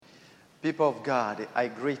People of God, I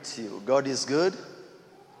greet you. God is good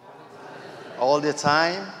all the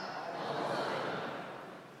time.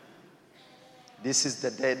 This is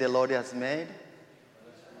the day the Lord has made.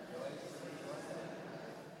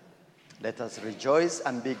 Let us rejoice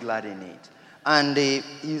and be glad in it. And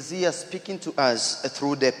he's here speaking to us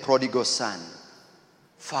through the prodigal son.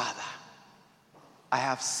 Father, I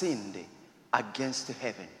have sinned against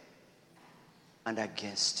heaven and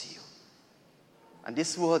against you. And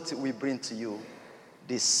this is what we bring to you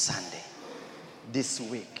this Sunday, this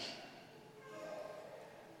week.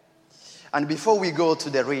 And before we go to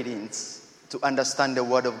the readings, to understand the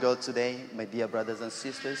word of God today, my dear brothers and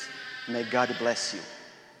sisters, may God bless you.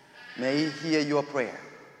 May He hear your prayer.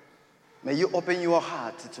 May you open your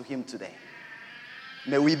heart to Him today.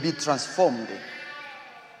 May we be transformed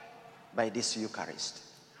by this Eucharist.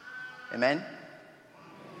 Amen?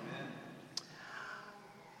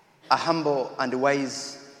 A humble and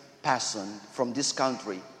wise person from this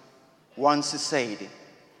country once said,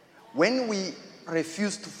 when we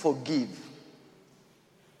refuse to forgive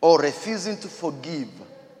or refusing to forgive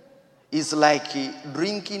is like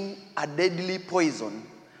drinking a deadly poison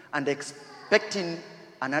and expecting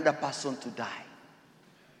another person to die.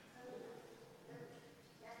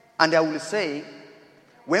 And I will say,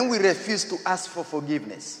 when we refuse to ask for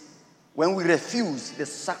forgiveness, when we refuse the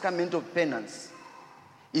sacrament of penance,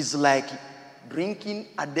 is like drinking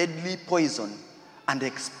a deadly poison and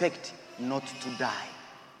expect not to die.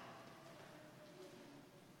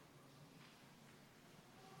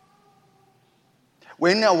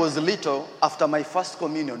 When I was little, after my first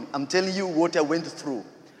communion, I'm telling you what I went through.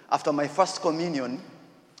 After my first communion,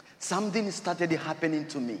 something started happening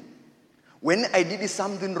to me. When I did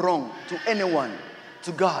something wrong to anyone,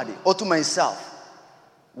 to God or to myself,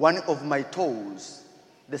 one of my toes,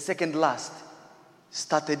 the second last,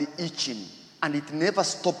 started itching, and it never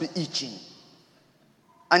stopped itching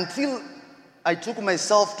until I took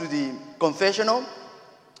myself to the confessional.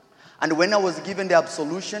 And when I was given the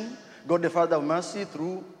absolution, God the Father of mercy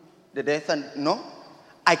through the death, and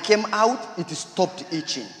I came out, it stopped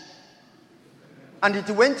itching, and it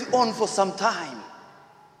went on for some time.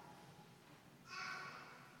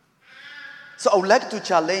 So I would like to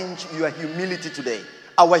challenge your humility today,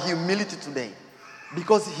 our humility today,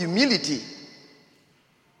 because humility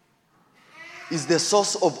is the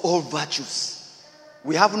source of all virtues.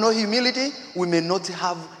 We have no humility, we may not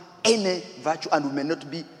have any virtue, and we may not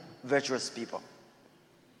be virtuous people.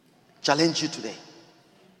 Challenge you today.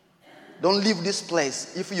 Don't leave this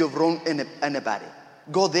place if you've wronged anybody.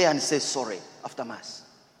 Go there and say sorry after Mass.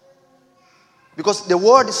 Because the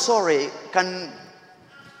word sorry can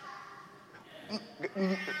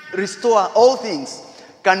restore all things,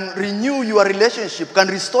 can renew your relationship, can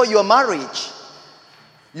restore your marriage,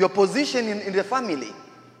 your position in the family,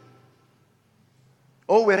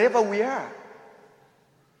 or wherever we are.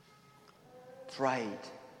 Try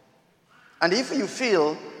it. And if you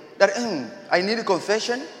feel that I need a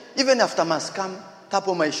confession, even after Mass, come, tap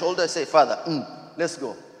on my shoulder, say, Father, let's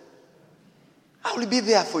go. I will be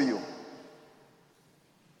there for you.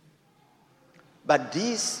 But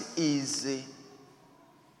this is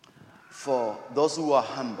for those who are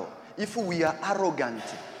humble. If we are arrogant,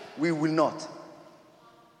 we will not.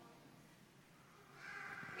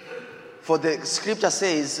 For the scripture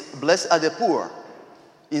says, blessed are the poor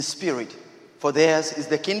in spirit, for theirs is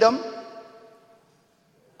the kingdom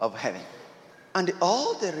of heaven. And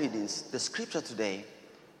all the readings, the scripture today,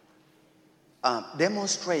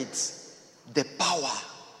 demonstrates the power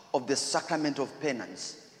of the sacrament of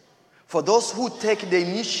penance. For those who take the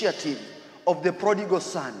initiative of the prodigal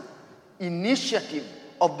son,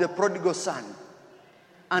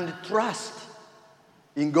 and trust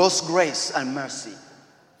in God's grace and mercy.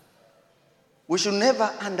 We should never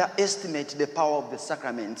underestimate the power of the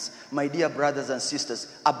sacraments, my dear brothers and sisters.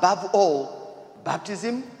 Above all,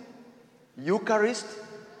 baptism, Eucharist,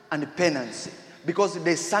 and penance, because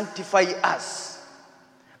they sanctify us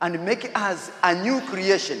and make us a new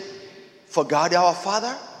creation for God our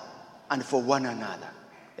Father and for one another.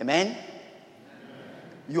 Amen?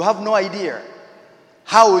 You have no idea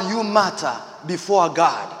how you matter before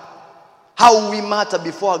God. How we matter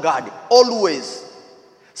before God, always.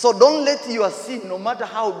 So don't let your sin, no matter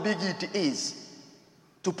how big it is,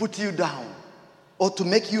 to put you down or to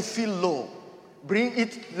make you feel low. Bring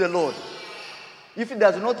it to the Lord. If it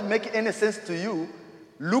does not make any sense to you,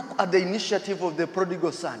 look at the initiative of the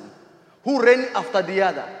prodigal son. Who ran after the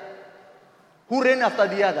other? Who ran after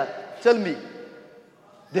the other? Tell me.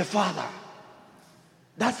 The Father.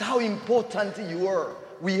 That's how important you are.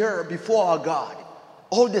 We are before our God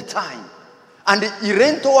all the time. And he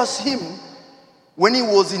ran towards him when he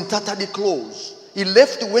was in tattered clothes. He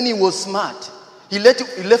left when he was smart. He left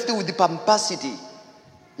with the pomposity,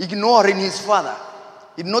 ignoring his father.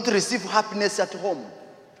 He did not receive happiness at home.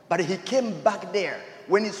 But he came back there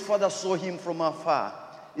when his father saw him from afar.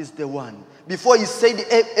 Is the one. Before he said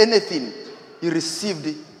anything, he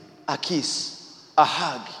received a kiss, a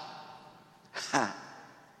hug.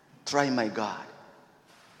 Try my God.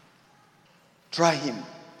 Try him.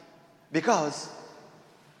 Because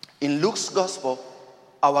in Luke's gospel,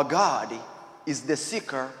 our God is the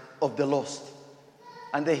seeker of the lost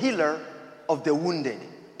and the healer of the wounded.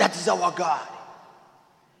 That is our God.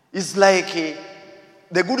 It's like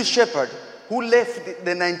the good shepherd who left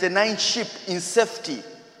the 99 sheep in safety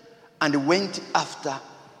and went after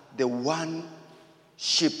the one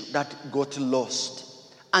sheep that got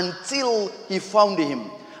lost until he found him.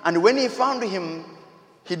 And when he found him,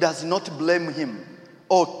 he does not blame him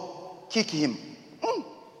or kick him.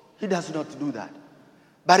 He does not do that.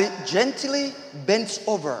 But he gently bends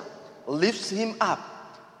over, lifts him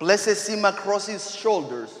up, places him across his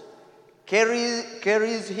shoulders,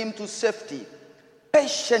 carries him to safety,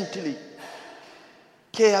 patiently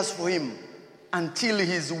cares for him until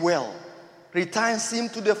he is well, returns him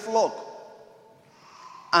to the flock,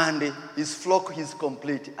 and his flock is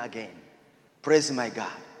complete again. Praise my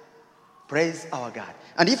God. Praise our God.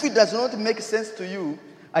 And if it does not make sense to you,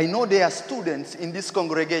 I know there are students in this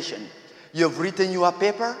congregation. You have written your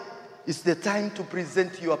paper. It's the time to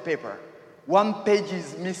present your paper. One page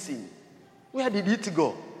is missing. Where did it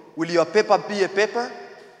go? Will your paper be a paper?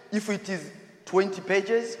 If it is 20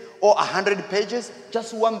 pages or 100 pages,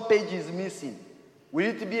 just one page is missing. Will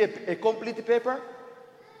it be a complete paper?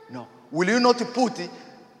 No. Will you not put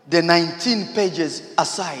the 19 pages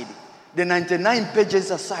aside, the 99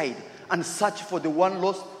 pages aside, and search for the one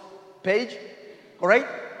lost page? All right?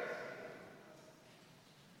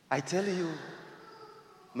 I tell you,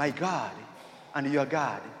 my God and your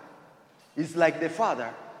God is like the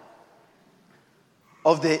father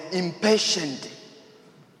of the impatient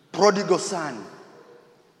prodigal son.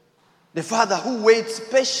 The father who waits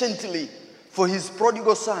patiently for his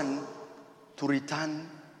prodigal son to return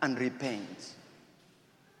and repent.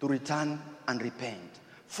 To return and repent.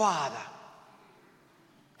 Father,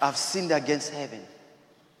 I've sinned against heaven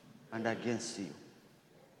and against you.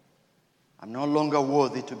 I'm no longer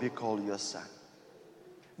worthy to be called your son.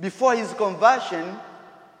 Before his conversion,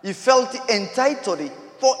 he felt entitled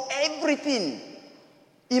for everything.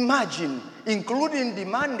 Imagine, including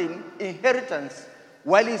demanding inheritance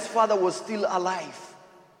while his father was still alive.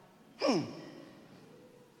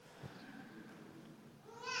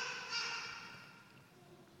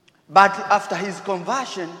 But after his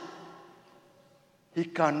conversion, he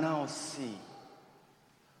can now see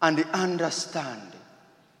and understand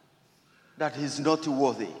that he's not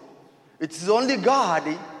worthy. It is only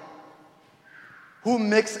God who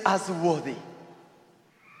makes us worthy.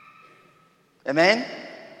 Amen?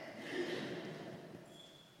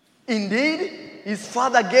 Indeed, his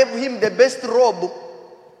father gave him the best robe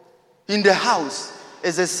in the house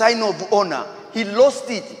as a sign of honor. He lost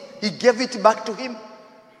it. He gave it back to him.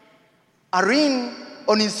 A ring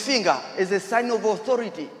on his finger as a sign of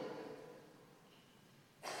authority.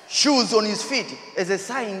 Shoes on his feet as a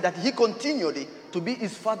sign that he continued to be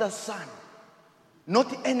his father's son.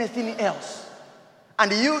 Not anything else.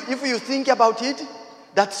 And if you think about it,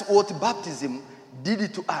 that's what baptism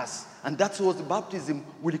did to us. And that's what baptism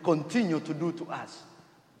will continue to do to us.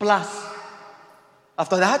 Plus,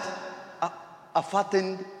 after that, a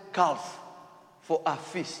fattened calf for a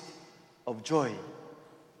feast of joy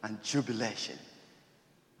and jubilation.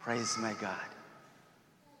 Praise my God.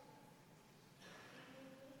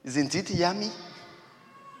 Isn't it yummy?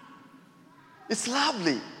 It's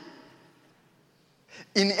lovely.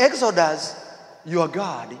 In Exodus, your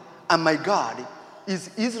God and my God is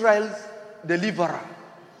Israel's deliverer.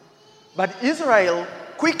 But Israel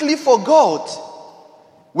quickly forgot.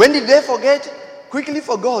 When did they forget? Quickly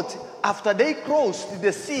forgot after they crossed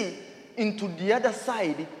the sea into the other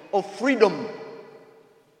side of freedom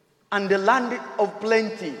and the land of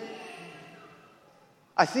plenty.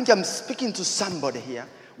 I think I'm speaking to somebody here.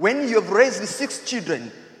 When you have raised 6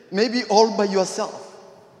 children, maybe all by yourself,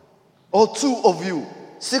 or 2 of you,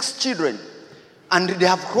 6 children, and they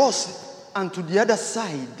have crossed onto the other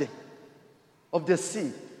side of the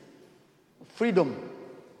sea, freedom,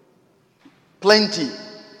 plenty,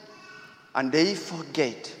 and they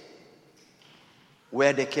forget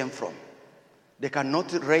where they came from. They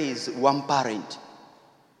cannot raise one parent.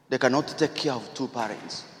 They cannot take care of 2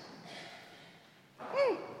 parents.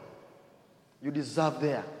 You deserve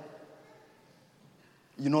there.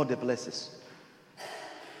 You know the places.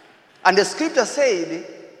 And the scripture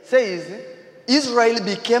says Israel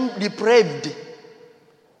became depraved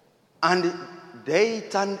and they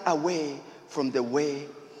turned away from the way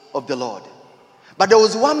of the Lord. But there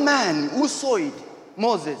was one man who saw it,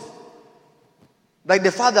 Moses, like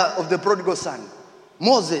the father of the prodigal son.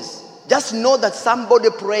 Moses, just know that somebody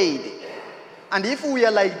prayed. And if we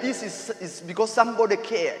are like this, it's because somebody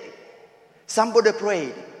cared. Somebody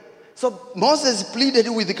prayed. So Moses pleaded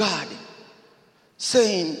with God,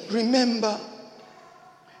 saying, remember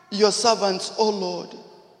your servants, O Lord.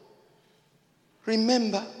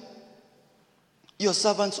 Remember your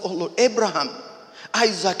servants, O Lord, Abraham,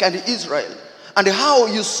 Isaac, and Israel, and how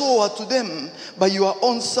you swore to them by your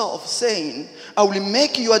own self, saying, I will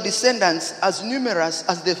make your descendants as numerous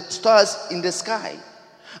as the stars in the sky.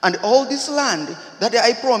 And all this land that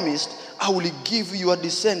I promised, I will give your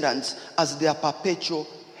descendants as their perpetual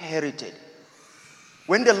heritage.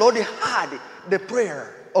 When the Lord heard the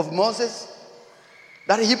prayer of Moses,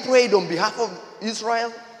 that he prayed on behalf of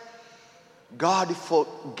Israel, God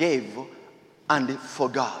forgave and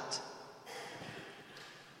forgot.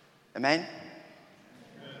 Amen?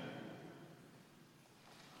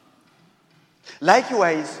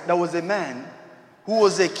 Likewise, there was a man who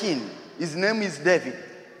was a king. His name is David.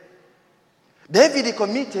 David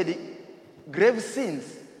committed grave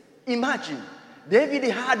sins. Imagine, David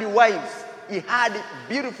had wives. He had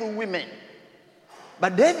beautiful women.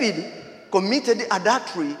 But David committed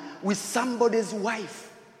adultery with somebody's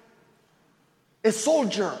wife. A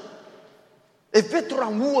soldier, a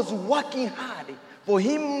veteran who was working hard for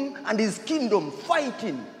him and his kingdom,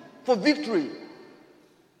 fighting for victory.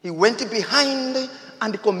 He went behind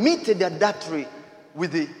and committed adultery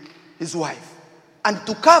with his wife. And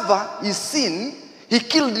to cover his sin, he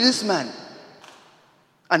killed this man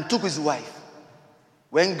and took his wife.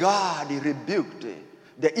 When God rebuked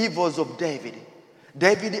the evils of David,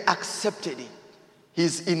 David accepted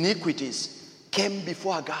his iniquities, came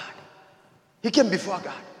before God. He came before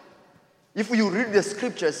God. If you read the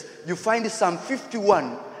scriptures, you find Psalm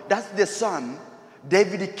 51. That's the psalm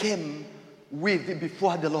David came with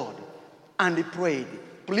before the Lord. And he prayed,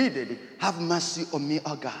 pleaded, have mercy on me,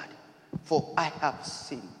 O God, for I have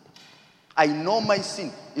sinned. I know my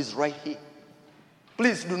sin is right here.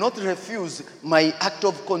 Please do not refuse my act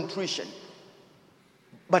of contrition,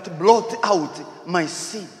 but blot out my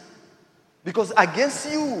sin. Because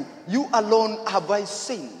against you, you alone have I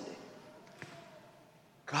sinned.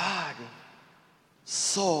 God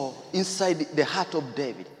saw inside the heart of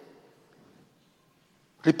David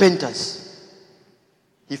repentance.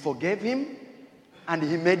 He forgave him and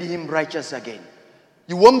he made him righteous again.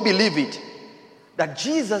 You won't believe it, that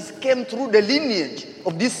Jesus came through the lineage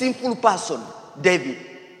of this sinful person, David.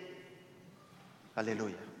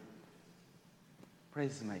 Hallelujah.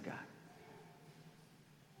 Praise my God.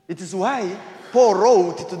 It is why Paul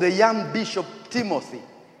wrote to the young bishop Timothy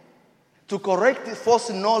to correct false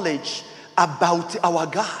knowledge about our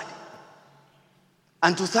God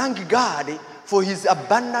and to thank God for his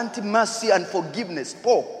abundant mercy and forgiveness.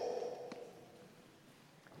 Paul.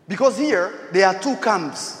 Because here there are two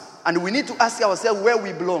camps and we need to ask ourselves where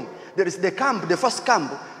we belong. There is the camp, the first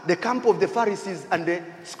camp, the camp of the Pharisees and the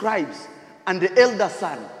scribes and the elder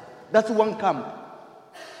son. That's one camp.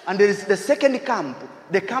 And there is the second camp,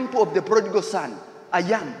 the camp of the prodigal son, a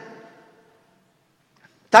young.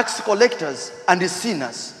 Tax collectors and the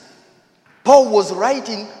sinners. Paul was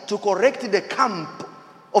writing to correct the camp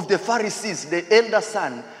of the Pharisees, the elder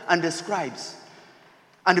son, and the scribes.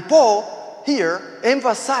 And Paul here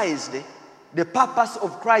emphasized the purpose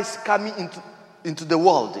of Christ coming into the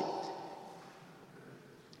world,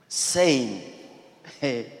 saying,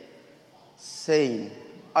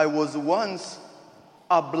 I was once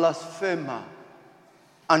a blasphemer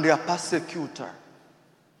and a persecutor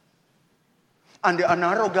and an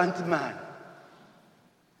arrogant man,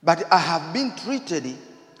 but I have been treated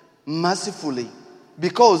mercifully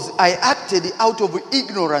because I acted out of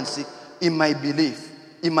ignorance in my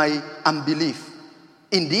unbelief.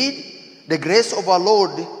 Indeed, the grace of our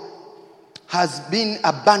Lord has been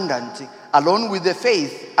abundant, along with the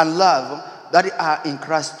faith and love that are in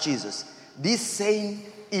Christ Jesus. This saying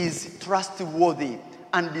is trustworthy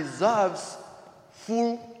and deserves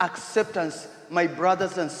full acceptance, my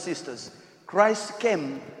brothers and sisters. Christ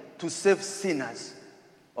came to save sinners.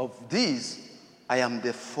 Of these, I am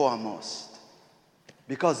the foremost.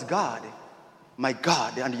 Because God, my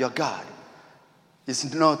God and your God,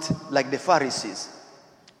 is not like the Pharisees,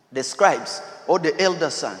 the scribes, or the elder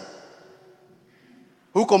son,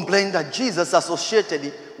 who complained that Jesus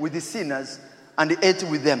associated with the sinners and ate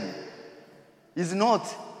with them. He's not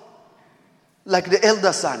like the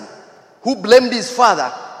elder son, who blamed his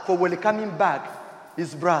father for welcoming back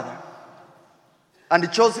his brother. And he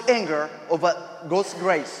chose anger over God's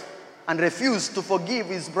grace and refused to forgive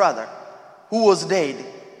his brother who was dead,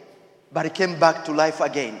 but he came back to life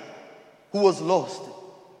again, who was lost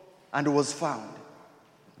and was found.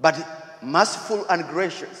 But merciful and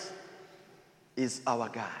gracious is our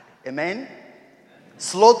God. Amen?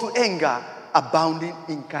 Slow to anger, abounding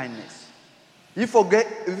in kindness. He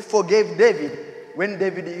forgave David when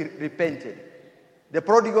David repented. The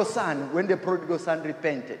prodigal son, when the prodigal son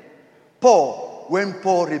repented. Paul, when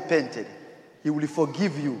Paul repented. He will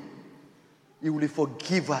forgive you. He will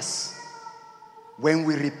forgive us when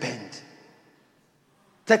we repent.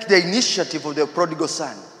 Take the initiative of the prodigal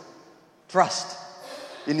son. Trust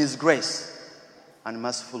in his grace and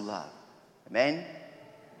merciful love. Amen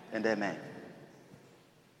and amen.